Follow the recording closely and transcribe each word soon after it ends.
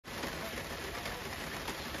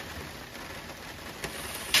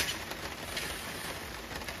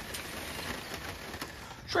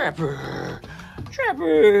Trapper,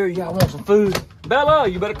 Trapper, y'all want some food? Bella,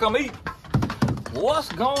 you better come eat. What's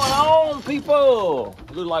going on, people?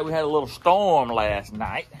 It looked like we had a little storm last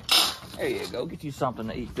night. There you go, get you something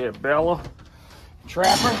to eat there, Bella.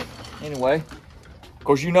 Trapper. Anyway, of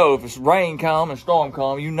course, you know if it's rain come and storm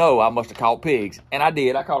come, you know I must have caught pigs. And I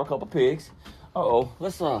did, I caught a couple pigs. Uh-oh,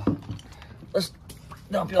 let's dump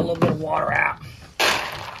you a little bit of water out.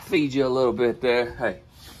 Feed you a little bit there. Hey,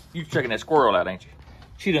 you checking that squirrel out, ain't you?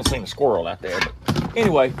 She didn't see the squirrel out there. But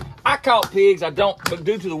anyway, I caught pigs. But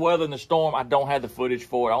due to the weather and the storm, I don't have the footage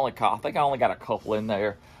for it. I think I only got a couple in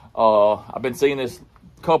there. I've been seeing this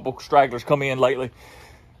couple stragglers come in lately.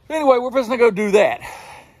 Anyway, we're just gonna go do that.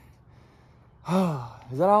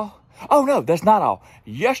 Is that all? Oh no, that's not all.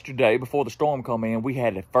 Yesterday, before the storm come in, we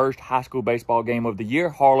had the first high school baseball game of the year.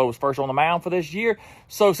 Harlow was first on the mound for this year.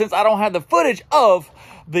 So since I don't have the footage of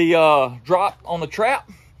the drop on the trap,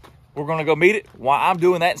 we're gonna go meet it. While I'm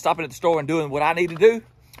doing that and stopping at the store and doing what I need to do,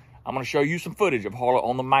 I'm gonna show you some footage of Harlow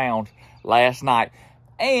on the mound last night.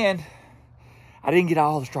 And I didn't get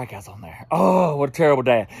all the strikeouts on there. Oh, what a terrible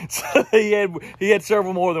dad. So he had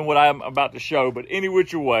several more than what I'm about to show. But any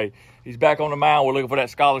which way, he's back on the mound. We're looking for that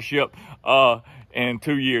scholarship in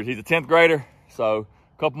 2 years. He's a 10th grader. So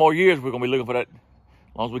a couple more years, we're going to be looking for that,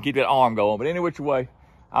 as long as we keep that arm going. But any which way,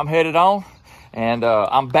 I'm headed on. And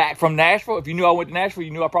I'm back from Nashville. If you knew I went to Nashville, you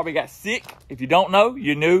knew I probably got sick. If you don't know,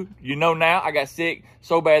 you knew. You know now. I got sick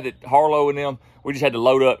so bad that Harlow and them, we just had to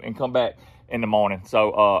load up and come back in the morning. So,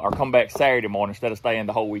 or come back Saturday morning instead of staying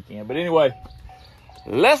the whole weekend. But anyway,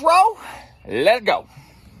 let's roll. Let's go.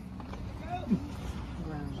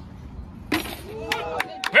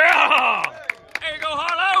 Yeah! There you go,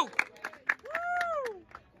 Harlow.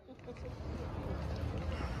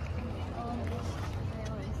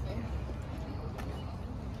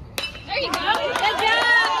 There you go. Good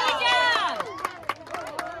job.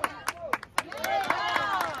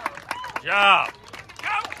 Good job. Go.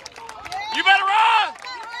 You better run.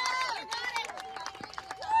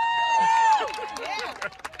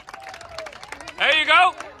 There you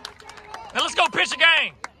go. Now let's go pitch a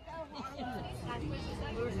game.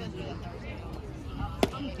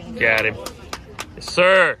 Got him. Yes,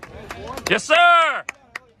 sir. Yes, sir.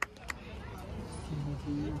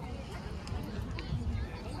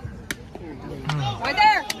 Right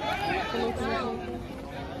there.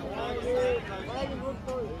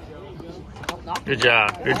 Good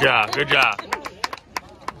job. Good job. Good job.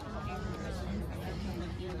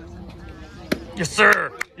 Yes,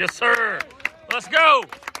 sir. Yes, sir. Let's go.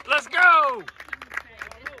 Let's go.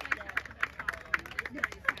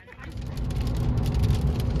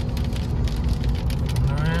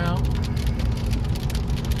 Well,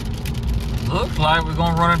 looks like we're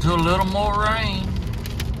going to run into a little more rain.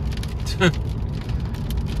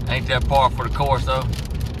 Ain't that par for the course, though.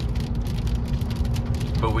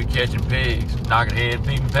 But we catching pigs, knocking heads,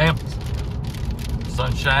 feeding pampers.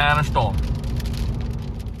 Sunshine or storm.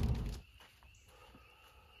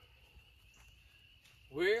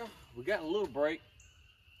 Well, we got a little break,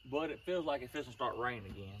 but it feels like it's gonna start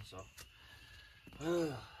raining again, so.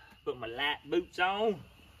 Put my light boots on.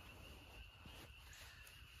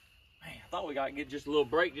 Man, I thought we got to get just a little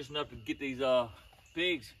break, just enough to get these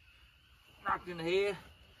pigs knocked in the head.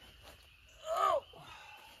 Oh!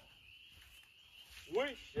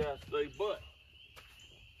 Wish I say but.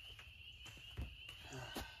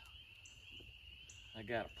 I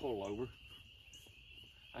got a pullover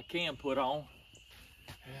I can put on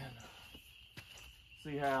and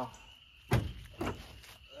see how.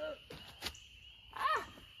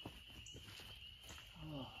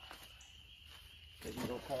 Take a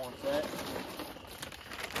little corn sack.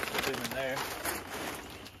 Put them in there.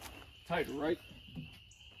 Tighter, right?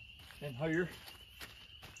 In here.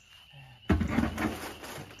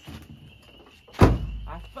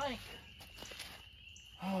 I think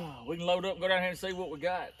we can load up, go down here and see what we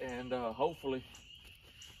got, and hopefully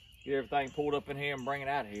get everything pulled up in here and bring it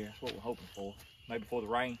out of here. That's what we're hoping for. Maybe before the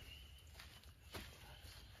rain.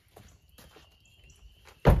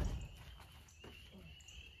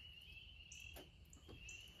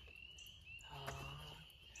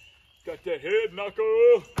 Got that head knocker.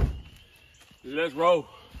 Let's roll.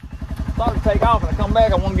 Thought to take off and I come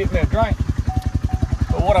back, I want to get me a drink.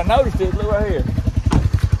 But what I noticed is, look right here.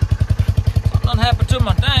 Something happened to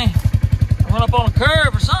my thing. I went up on a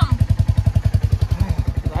curve or something.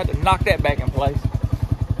 I had to knock that back in place.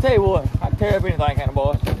 Tell you what, I can tear up anything, kind of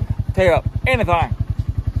boy. Tear up anything.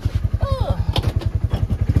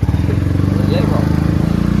 Let it roll.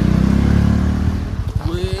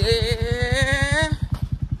 Well,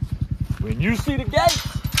 when you see the gate,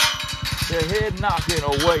 they're head knocking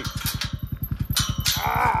or wait.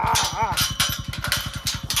 Ah.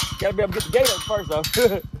 Gotta be able to get the gate open first, though.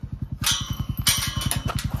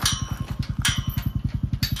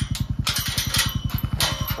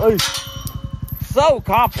 Ooh. So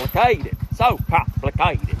complicated. So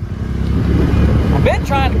complicated. I've been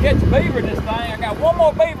trying to catch a beaver in this thing. I got one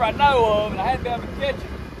more beaver I know of, and I hadn't been able to catch it.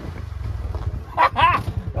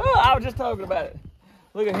 Oh, I was just talking about it.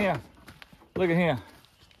 Look at him. Look at him.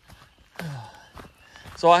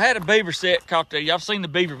 So I had a beaver set caught there. Y'all seen the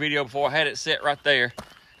beaver video before. I had it set right there.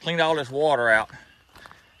 Cleaned all this water out.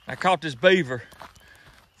 I caught this beaver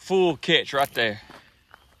full catch right there.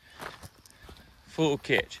 Full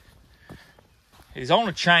catch. He's on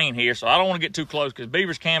a chain here, so I don't want to get too close because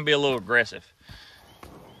beavers can be a little aggressive.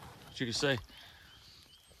 As you can see.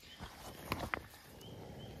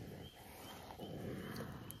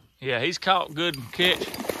 Yeah, he's caught good catch,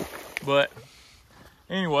 but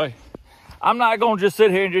anyway, I'm not going to just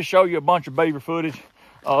sit here and just show you a bunch of beaver footage.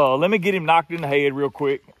 Let me get him knocked in the head real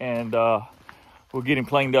quick, and we'll get him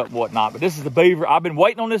cleaned up and whatnot. But this is the beaver. I've been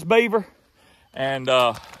waiting on this beaver, and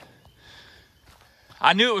I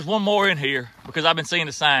knew it was one more in here because I've been seeing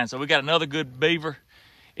the signs. So we got another good beaver.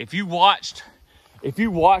 If you watched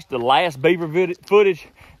the last beaver footage,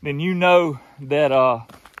 then you know that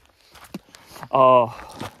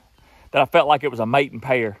that I felt like it was a mating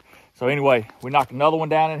pair. So anyway, we knocked another one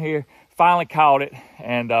down in here, finally caught it,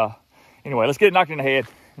 and anyway, let's get it knocked in the head.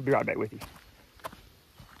 I'll be right back with you.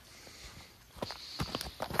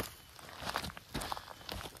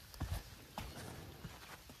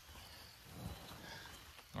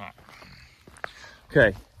 All right.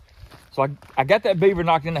 Okay, so I got that beaver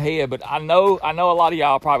knocked in the head, but I know a lot of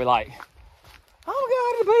y'all probably like,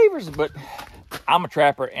 oh God, the beavers, but I'm a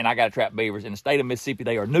trapper and I got to trap beavers. In the state of Mississippi,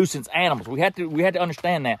 they are nuisance animals. We had to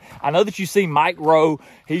understand that. I know that you see Mike Rowe.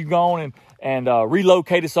 He's gone and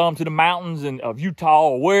relocated some to the mountains of Utah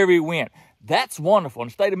or wherever he went. That's wonderful. In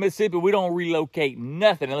the state of Mississippi, we don't relocate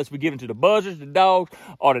nothing unless we give it to the buzzards, the dogs,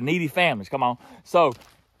 or the needy families. Come on. So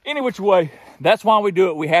any which way, that's why we do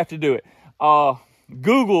it. We have to do it.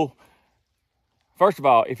 Google, first of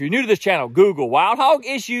all, if you're new to this channel, Google wild hog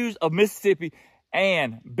issues of Mississippi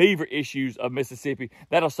and beaver issues of Mississippi.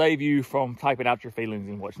 That'll save you from typing out your feelings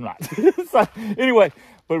and what's not. So anyway,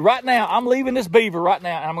 but right now, I'm leaving this beaver right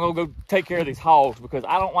now, and I'm gonna go take care of these hogs because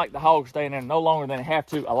I don't like the hogs staying there no longer than they have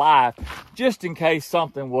to alive, just in case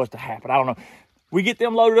something was to happen. I don't know. We get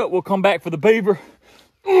them loaded up, we'll come back for the beaver.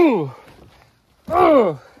 Ooh.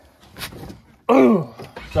 Ooh. Ooh.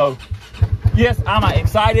 So, yes, I'm an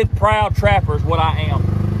excited, proud trapper is what I am.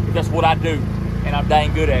 That's what I do, and I'm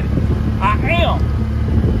dang good at it. I am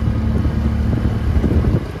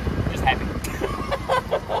just happy.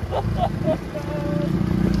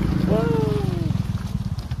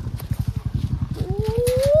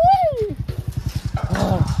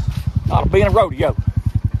 Ought to be in a rodeo.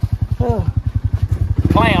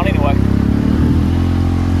 Clown anyway.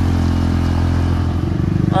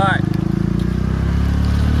 Alright.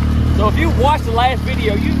 So if you watched the last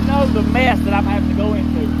video, you know the mess that I'm having to go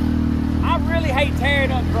into. I really hate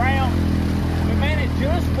tearing up ground. But man, it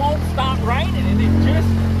just won't stop raining, and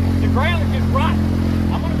the ground is just rotten.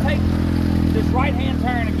 I'm gonna take this right-hand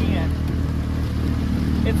turn again.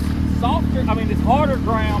 It's softer, it's harder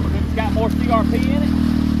ground because it's got more CRP in it.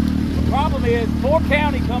 The problem is, Ford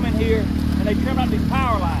County come in here and they trim out these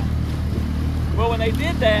power lines. Well, when they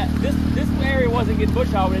did that, this area wasn't getting bush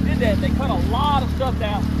hog. When they did that, they cut a lot of stuff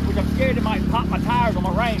down, which I'm scared it might pop my tires on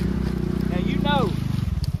my Ranger. Now, you know,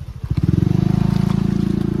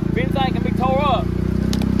 if anything can be tore up,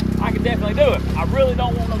 I can definitely do it. I really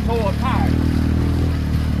don't want no tore up tires.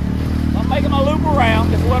 So I'm making my loop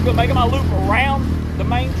around. This is what I'm doing, making my loop around the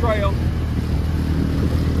main trail.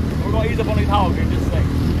 We're gonna ease up on these hogs here in just a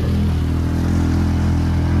second.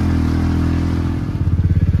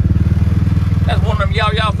 That's one of them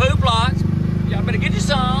y'all food plots. Y'all better get you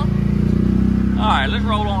some. All right, let's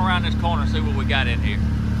roll on around this corner and see what we got in here.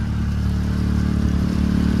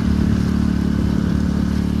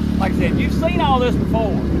 Like I said, you've seen all this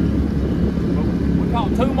before. We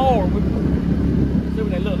caught two more. We'll see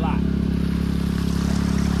what they look like.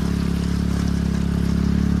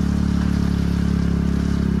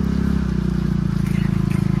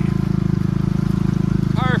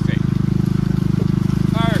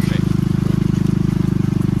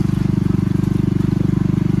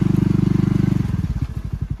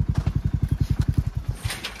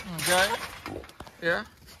 Okay. Yeah.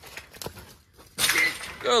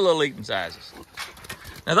 Good little eating sizes.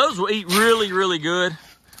 Now those will eat really, really good.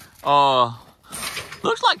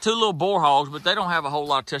 Looks like two little boar hogs, but they don't have a whole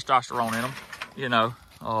lot of testosterone in them, you know,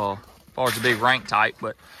 as far as the big rank type.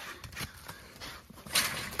 But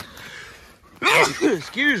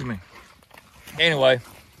Excuse me. Anyway,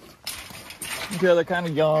 until they're kind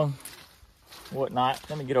of young, whatnot.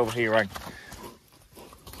 Let me get over here, right?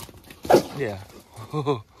 Yeah.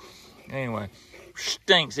 Anyway,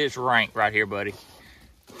 stinks. It's rank right here, buddy.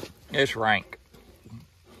 It's rank.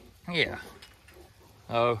 Yeah.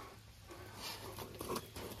 Oh.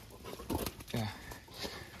 Yeah.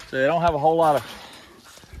 So they don't have a whole lot of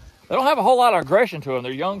aggression to them.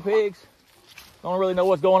 They're young pigs. Don't really know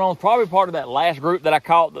what's going on. Probably part of that last group that I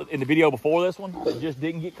caught in the video before this one that just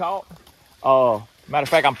didn't get caught. Matter of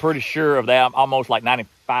fact, I'm pretty sure of that. I'm almost like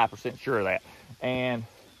 95% sure of that. And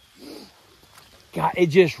God, it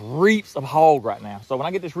just reeks of hog right now. So when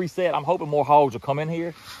I get this reset, I'm hoping more hogs will come in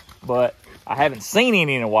here. But I haven't seen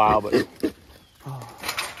any in a while. But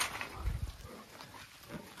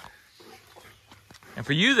and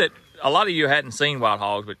for you that, a lot of you hadn't seen wild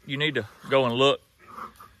hogs, but you need to go and look.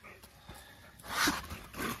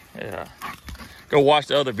 Yeah. Go watch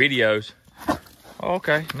the other videos.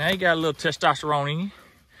 Okay, now you got a little testosterone in you.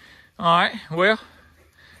 All right, well,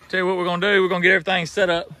 tell you what we're gonna do. We're gonna get everything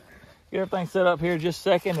set up. Get everything set up here in just a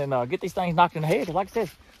second and get these things knocked in the head. Like I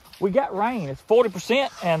said, we got rain. It's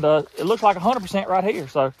 40% and it looks like 100% right here.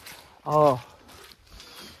 So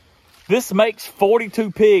this makes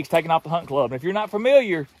 42 pigs taken off the hunting club. And if you're not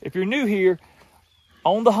familiar, if you're new here,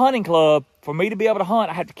 on the hunting club, for me to be able to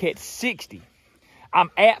hunt, I have to catch 60. I'm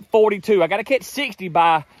at 42. I got to catch 60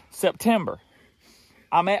 by September.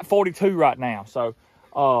 I'm at 42 right now. So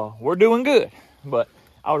we're doing good. But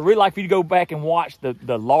I would really like for you to go back and watch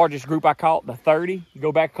the largest group I caught, the 30. You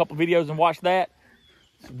go back a couple videos and watch that.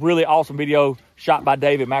 It's a really awesome video shot by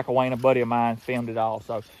David McElwain, a buddy of mine, filmed it all.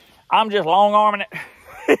 So I'm just long arming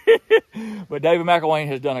it. But David McElwain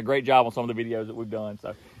has done a great job on some of the videos that we've done.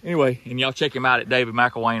 So anyway, and y'all check him out at David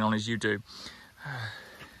McElwain on his YouTube.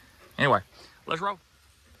 Anyway, let's roll.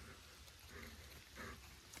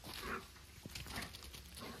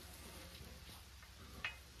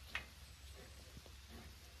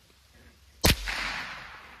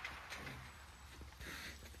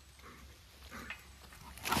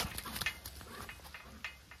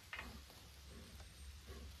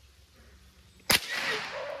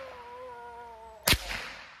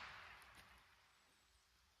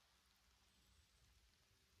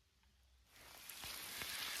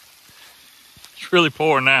 Really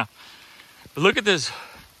pouring now, but look at this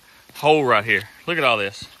hole right here. Look at all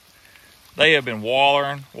this. They have been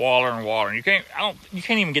wallering. You can't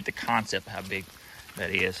even get the concept of how big that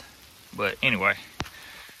is. But anyway,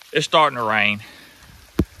 it's starting to rain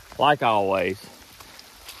like always,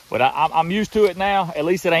 but I'm used to it now. At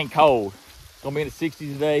least it ain't cold. It's gonna be in the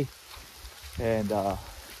 60s today, and I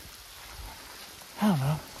don't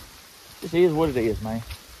know, this is what it is, man.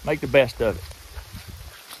 Make the best of it.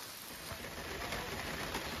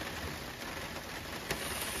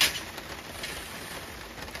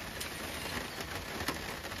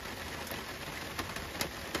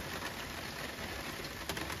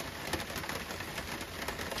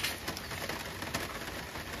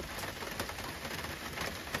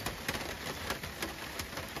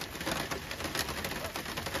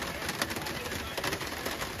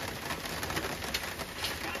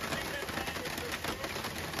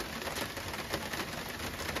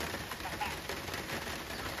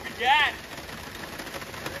 Dad.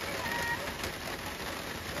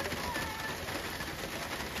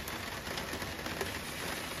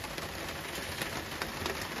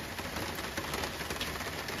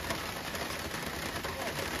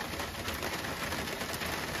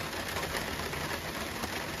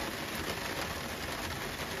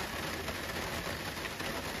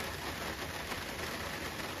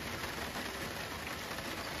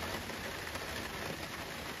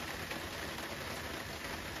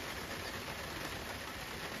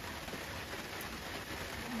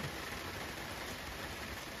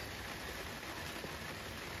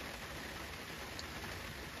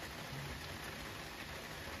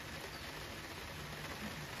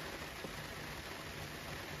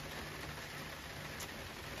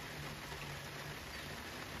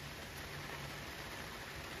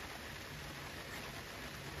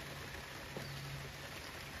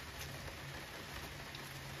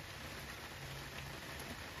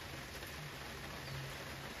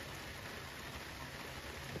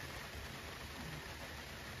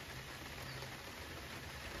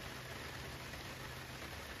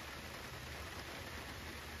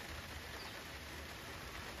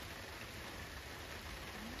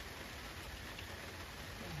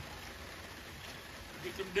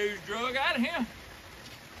 Get some dudes drug out of here.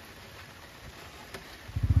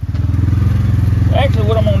 Actually,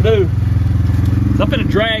 what I'm gonna do is I'm gonna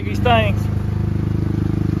drag these things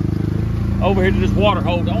over here to this water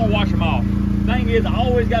hose. I want to wash them off. Thing is, I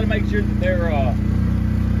always got to make sure that they're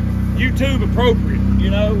YouTube appropriate, you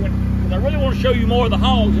know, because I really want to show you more of the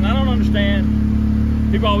hogs, and I don't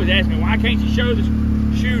understand. People always ask me, why can't you show the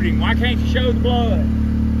shooting? Why can't you show the blood?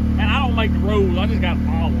 And I don't make the rules. I just got to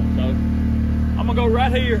follow them. So I'm gonna go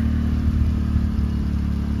right here.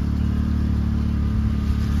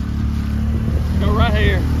 Go right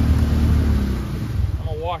here. I'm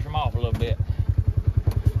gonna wash them off a little bit.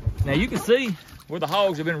 Now you can see where the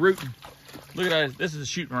hogs have been rooting. Look at that. This is a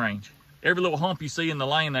shooting range. Every little hump you see in the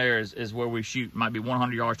lane there is where we shoot. Might be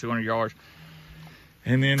 100 yards, 200 yards.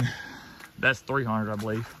 And then that's 300, I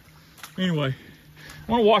believe. Anyway,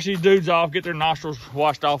 I want to wash these dudes off, get their nostrils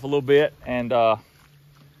washed off a little bit, and that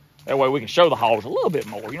way we can show the hogs a little bit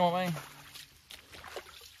more, you know what I mean?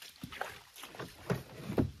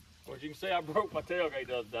 As you can see, I broke my tailgate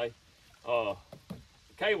the other day. The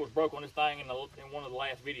cable was broke on this thing in one of the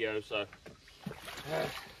last videos, so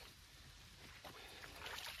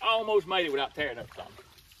I almost made it without tearing up something.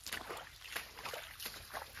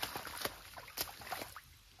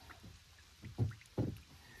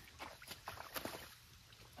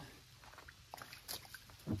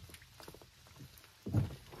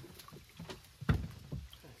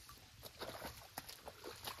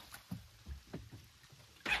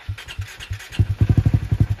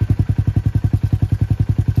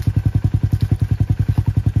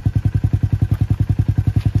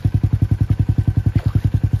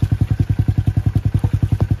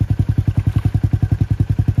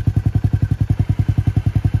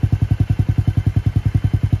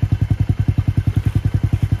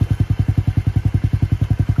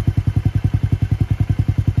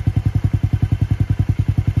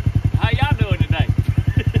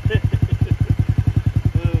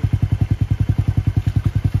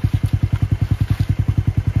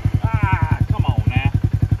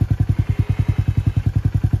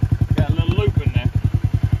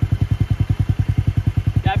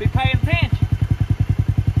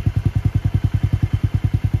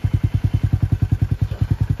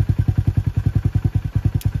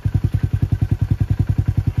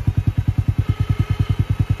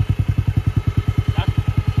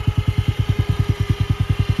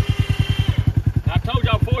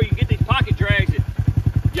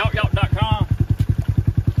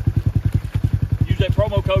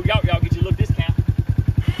 Promo code y'all get you a little discount.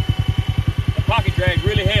 The pocket drag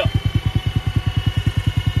really helps.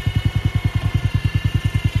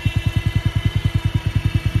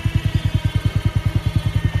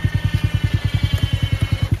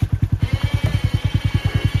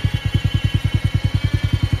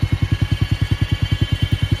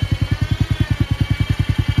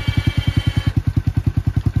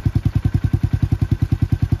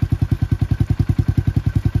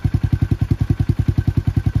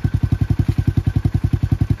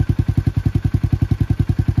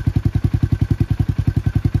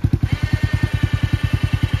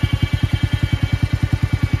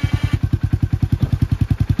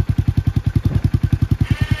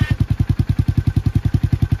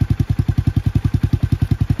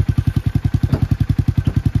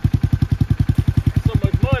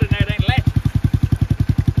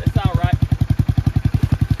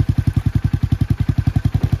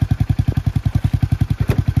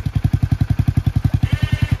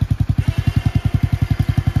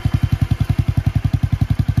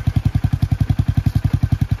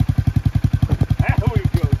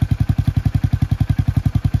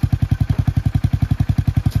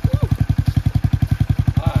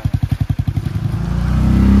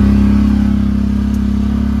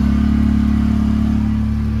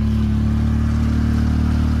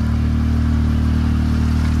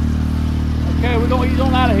 He's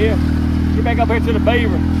on out of here. Get back up here to the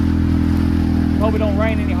beaver. Hope it don't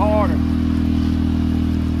rain any harder.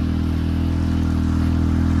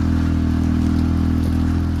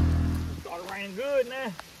 It started raining good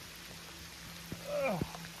now.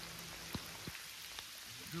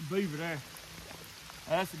 Good beaver there.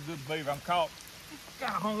 That's a good beaver. I'm caught.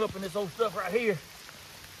 Kind of hung up in this old stuff right here.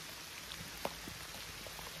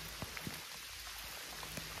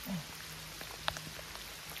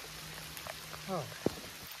 Oh.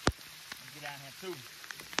 Get down here too.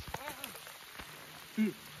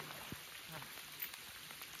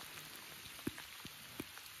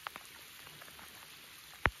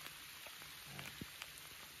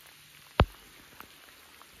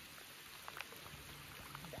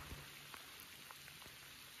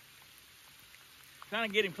 Trying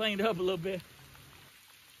to get him cleaned up a little bit.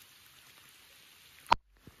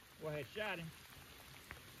 Well, I had shot him.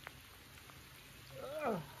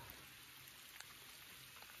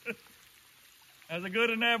 That's a good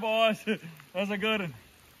one there, boys. That's a good one.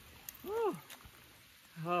 Woo.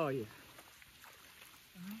 Oh, yeah.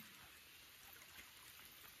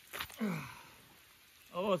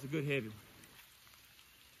 Oh, it's a good heavy one.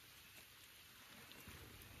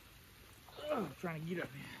 Oh, I'm trying to get up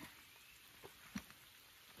here.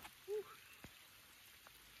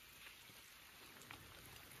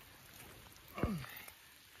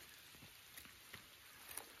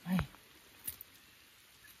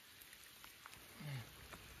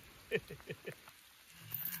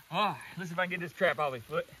 All right, let's see if I can get this trap off his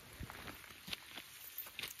foot.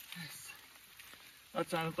 That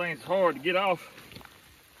kind of thing's hard to get off.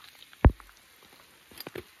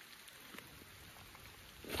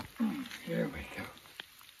 There we go.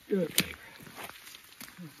 Good beaver.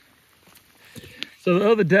 So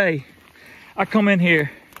the other day, I come in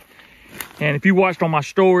here, and if you watched on my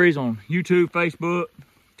stories on YouTube, Facebook,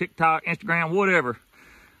 TikTok, Instagram, whatever,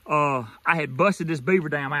 I had busted this beaver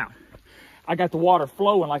dam out. I got the water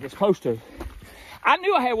flowing like it's supposed to. I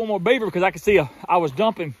knew I had one more beaver because I could see I was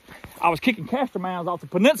kicking castor mounds off the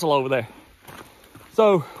peninsula over there.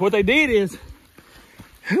 So what they did is,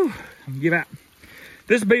 I'm gonna give out.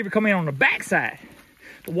 This beaver come in on the backside.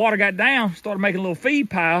 The water got down, started making a little feed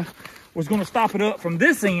pile, was gonna stop it up from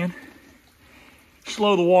this end,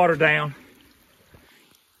 slow the water down.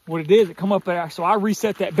 What it did is it come up there, so I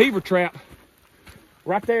reset that beaver trap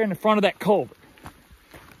right there in the front of that culvert.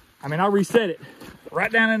 I mean, I reset it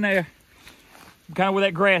right down in there, kind of where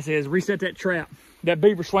that grass is, reset that trap. That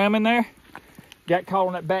beaver swam in there, got caught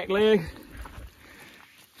on that back leg.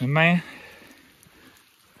 And man,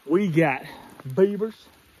 we got beavers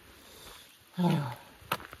and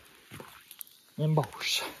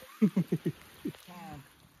boars.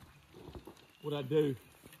 What I do,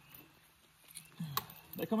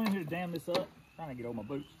 they come in here to dam this up. I'm trying to get over my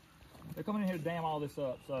boots. They're coming in here to dam all this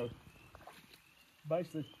up, so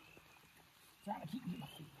basically trying to keep my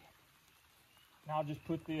feet wet. Now I'll just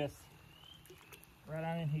put this right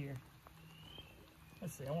on in here.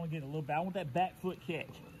 Let's see, I want to get a little bit, I want that back foot catch.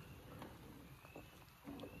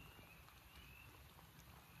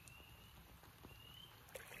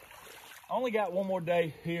 I only got one more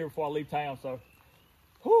day here before I leave town, so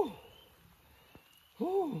whew,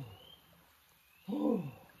 whew, whew.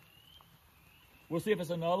 We'll see if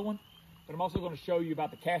it's another one, but I'm also going to show you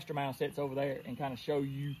about the castor mound sets over there and kind of show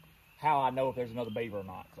you how I know if there's another beaver or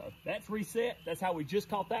not. So that's reset. That's how we just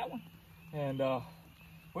caught that one. And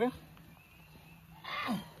well,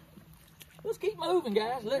 let's keep moving,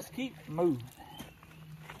 guys. Let's keep moving.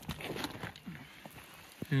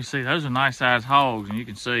 You can see those are nice sized hogs, and you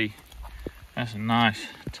can see that's a nice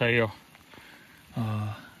tail.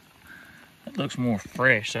 It looks more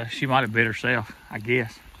fresh. So she might have bit herself, I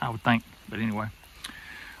guess. I would think. But anyway.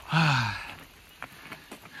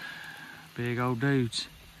 Big old dudes.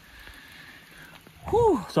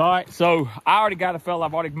 Whew. So, all right, so I already got a fella,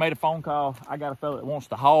 I've already made a phone call. I got a fella that wants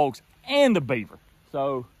the hogs and the beaver.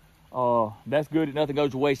 So that's good. Nothing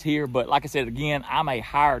goes to waste here. But like I said, again, I'm a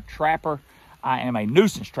hired trapper. I am a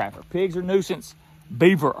nuisance trapper. Pigs are nuisance,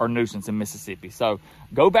 beaver are nuisance in Mississippi. So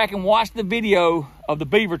go back and watch the video of the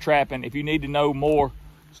beaver trapping if you need to know more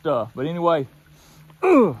stuff. But anyway,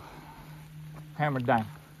 hammered down.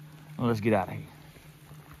 Well, let's get out of here.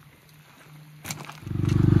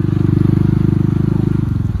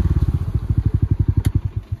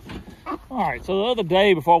 All right, so the other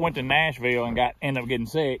day before I went to Nashville and ended up getting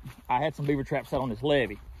sick, I had some beaver traps set on this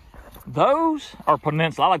levee. Those are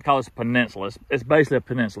peninsula. I like to call this a peninsula. It's basically a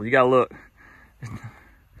peninsula. You gotta look.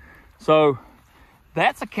 So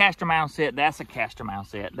that's a castor mound set, that's a castor mound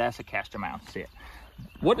set, that's a castor mound set.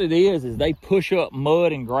 What it is they push up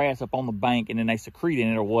mud and grass up on the bank and then they secrete in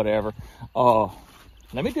it or whatever.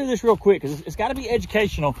 Let me do this real quick because it's got to be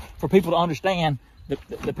educational for people to understand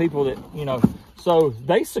the people that, you know. So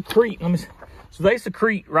they secrete, so they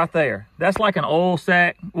secrete right there. That's like an oil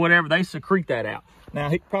sac, whatever. They secrete that out. Now,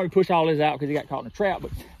 he probably pushed all this out because he got caught in a trap, but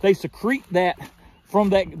they secrete that from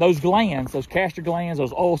those glands, those castor glands,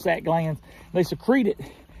 those oil sac glands. They secrete it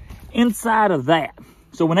inside of that.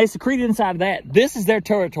 So when they secrete it inside of that, this is their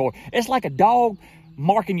territory. It's like a dog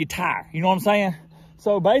marking your tire. You know what I'm saying?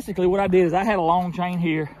 So basically what I did is I had a long chain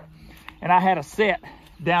here and I had a set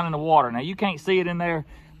down in the water. Now you can't see it in there,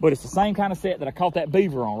 but it's the same kind of set that I caught that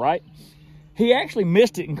beaver on, right? He actually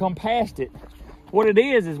missed it and come past it. What it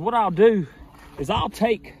is what I'll do is I'll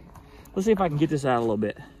take, let's see if I can get this out a little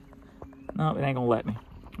bit. No, it ain't gonna let me.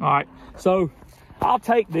 All right, so I'll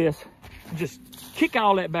take this and just kick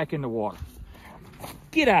all that back in the water.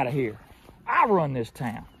 Get out of here. I run this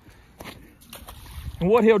town. And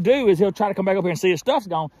what he'll do is he'll try to come back up here and see his stuff's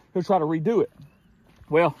gone. He'll try to redo it.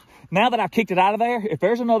 Well, now that I've kicked it out of there, if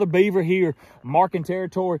there's another beaver here marking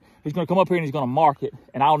territory, he's going to come up here and he's going to mark it,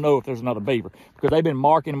 and I'll know if there's another beaver, because they've been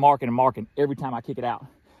marking and marking and marking every time I kick it out.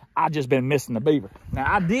 I've just been missing the beaver.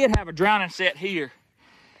 Now, I did have a drowning set here,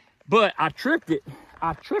 but I tripped it.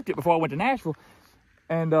 I tripped it before I went to Nashville,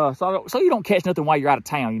 and so you don't catch nothing while you're out of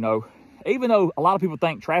town, you know. Even though a lot of people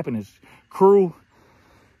think trapping is cruel,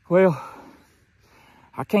 well,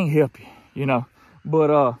 I can't help you, you know.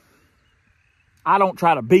 But I don't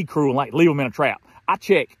try to be cruel and like leave them in a trap. I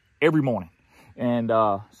check every morning. And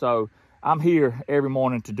so I'm here every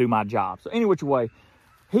morning to do my job. So any which way,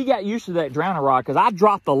 he got used to that drowning rod because I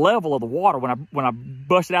dropped the level of the water when I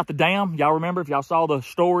busted out the dam. Y'all remember if y'all saw the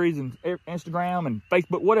stories and Instagram and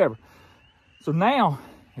Facebook, whatever. So now,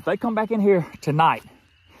 if they come back in here tonight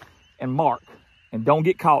and mark and don't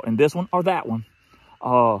get caught in this one or that one,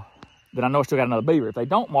 then I know I still got another beaver. If they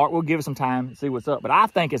don't mark, we'll give it some time and see what's up. But I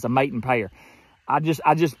think it's a mating pair. I just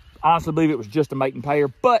honestly believe it was just a mating pair,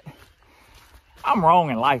 but I'm wrong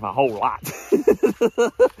in life a whole lot.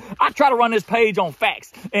 I try to run this page on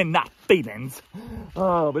facts and not feelings.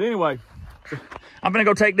 But anyway, I'm gonna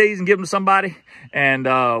go take these and give them to somebody, and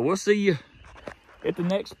we'll see you at the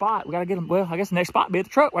next spot. We gotta get them. Well, I guess the next spot be at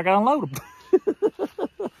the truck where I gotta unload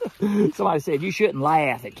them. Somebody said you shouldn't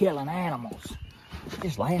laugh at killing animals.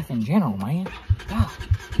 Just laugh in general, man. God.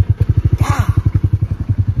 God.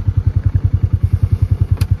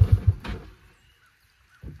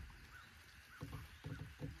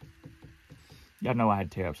 Y'all know I had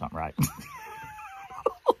to tear up something, right?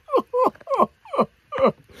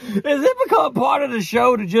 Has it become part of the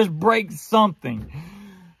show to just break something?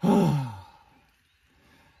 I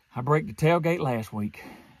broke the tailgate last week.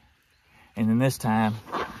 And then this time,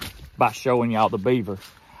 by showing y'all the beaver,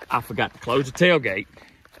 I forgot to close the tailgate.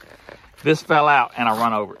 This fell out and I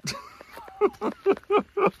run over it.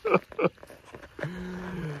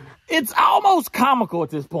 It's almost comical at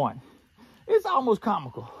this point. It's almost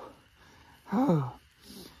comical.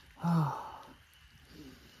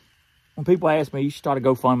 When people ask me, you should start a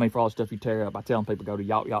GoFundMe for all the stuff you tear up, I tell them people go to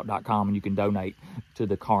yawk.com and you can donate to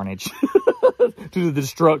the carnage, to the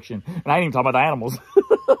destruction. And I ain't even talking about the animals.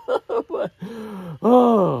 But,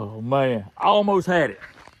 oh, man. I almost had it.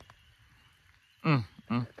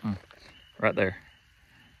 Right there.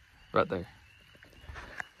 Right there.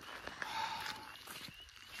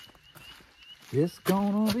 It's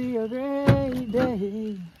gonna be a great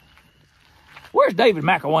day. Where's David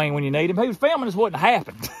McElwain when you need him? He was filming this wouldn't have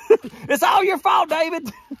happened. It's all your fault, David.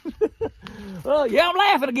 Yeah, I'm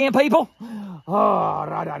laughing again, people. Oh,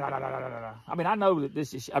 I mean, I know that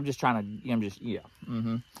this is, I'm just trying to, yeah.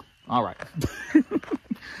 All right.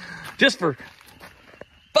 Just for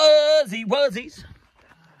fuzzy wuzzies.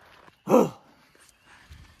 Well,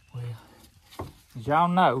 as y'all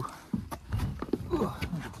know, let me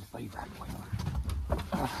get this beaver out of the way.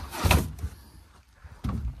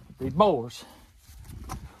 These boars.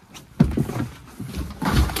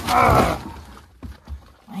 I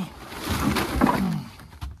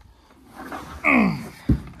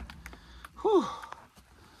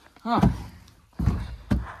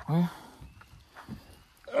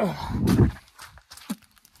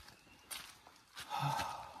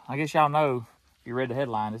guess y'all know, if you read the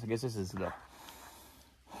headline, I guess this is the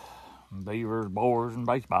beavers, boars, and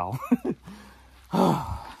baseball.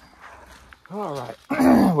 All right.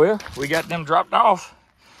 Well, we got them dropped off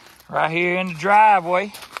right here in the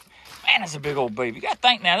driveway. Man, that's a big old beaver. You got to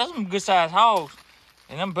think now, those are some good-sized hogs.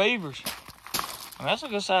 And them beavers, I mean, that's a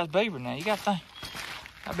good-sized beaver now. You got to think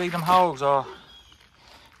how big them hogs are.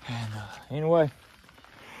 And anyway,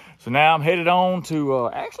 so now I'm headed on to,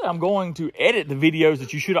 actually, I'm going to edit the videos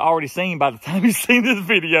that you should have already seen by the time you've seen this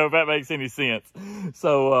video, if that makes any sense.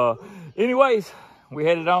 So, anyways, we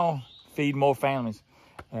headed on, feed more families,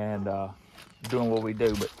 and doing what we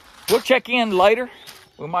do. But we'll check in later.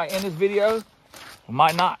 We might end this video. We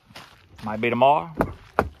might not. Might be tomorrow.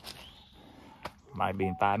 Might be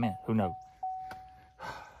in 5 minutes. Who knows?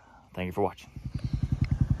 Thank you for watching.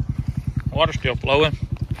 Water's still flowing.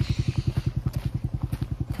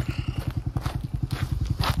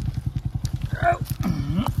 Oh,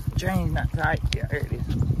 chain's not tight. Yeah, there it is.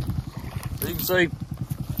 So you can see,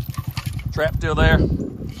 trap still there.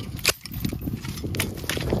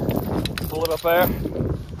 Pull it up there.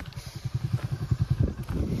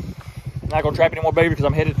 Not gonna trap any more beaver because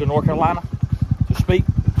I'm headed to North Carolina to speak.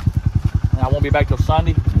 And I won't be back till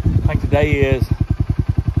Sunday. I think today is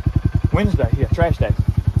Wednesday. Yeah, trash day.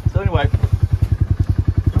 So anyway,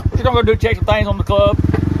 we're just gonna go do check some things on the club.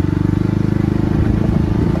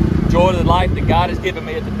 Enjoy the life that God has given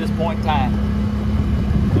me at this point in time.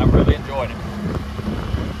 And I'm really enjoying it.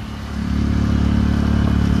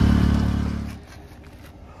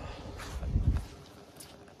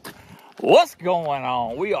 What's going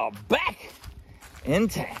on? We are back in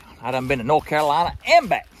town. I done been to North Carolina and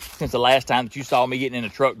back since the last time that you saw me getting in the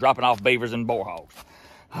truck dropping off beavers and boar hogs.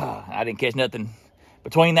 I didn't catch nothing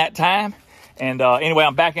between that time. And anyway,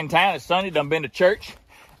 I'm back in town. It's Sunday. Done been to church.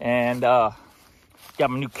 And got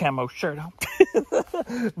my new camo shirt on.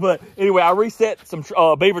 But anyway, I reset some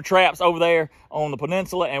beaver traps over there on the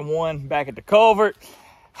peninsula and one back at the culvert.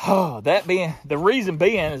 The reason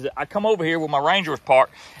being is that I come over here where my Ranger was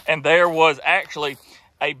parked, and there was actually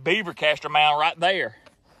a beaver caster mound right there.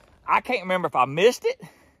 I can't remember if I missed it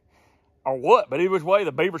or what, but either way,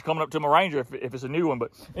 the beaver's coming up to my Ranger if it's a new one.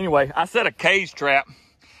 But anyway, I set a cage trap.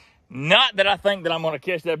 Not that I think that I'm going to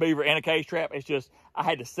catch that beaver in a cage trap. It's just I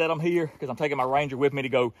had to set them here because I'm taking my Ranger with me to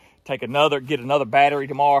go get another battery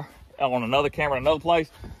tomorrow on another camera in another place.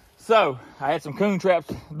 So I had some coon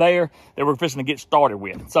traps there that we're fixing to get started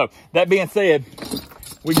with. So that being said,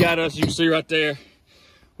 we got us, you can see right there,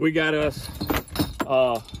 we got us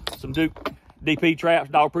some Duke DP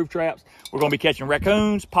traps, dog-proof traps. We're going to be catching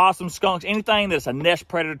raccoons, possums, skunks, anything that's a nest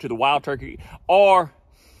predator to the wild turkey or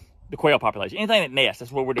the quail population. Anything that nests,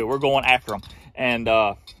 that's what we're doing. We're going after them, and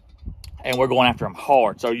we're going after them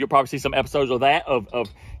hard. So you'll probably see some episodes of that, of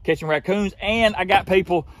catching raccoons. And I got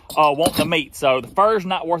people wanting the meat. So the fur's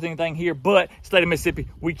not worth anything here, but state of Mississippi,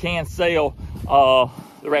 we can sell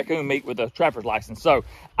the raccoon meat with a trapper's license. So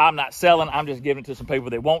I'm not selling. I'm just giving it to some people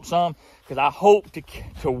that want some, because I hope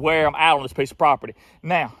to wear them out on this piece of property.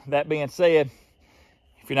 Now, that being said,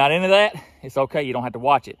 if you're not into that, it's okay. You don't have to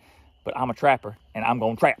watch it. But I'm a trapper, and I'm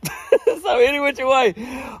going to trap. So any which way,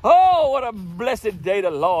 oh, what a blessed day the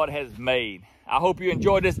Lord has made. I hope you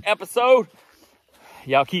enjoyed this episode.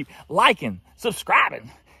 Y'all keep liking, subscribing.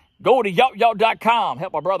 Go to yawk.com.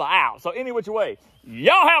 Help my brother out. So any which way,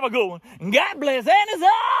 y'all have a good one. God bless, and as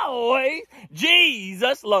always,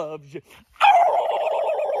 Jesus loves you.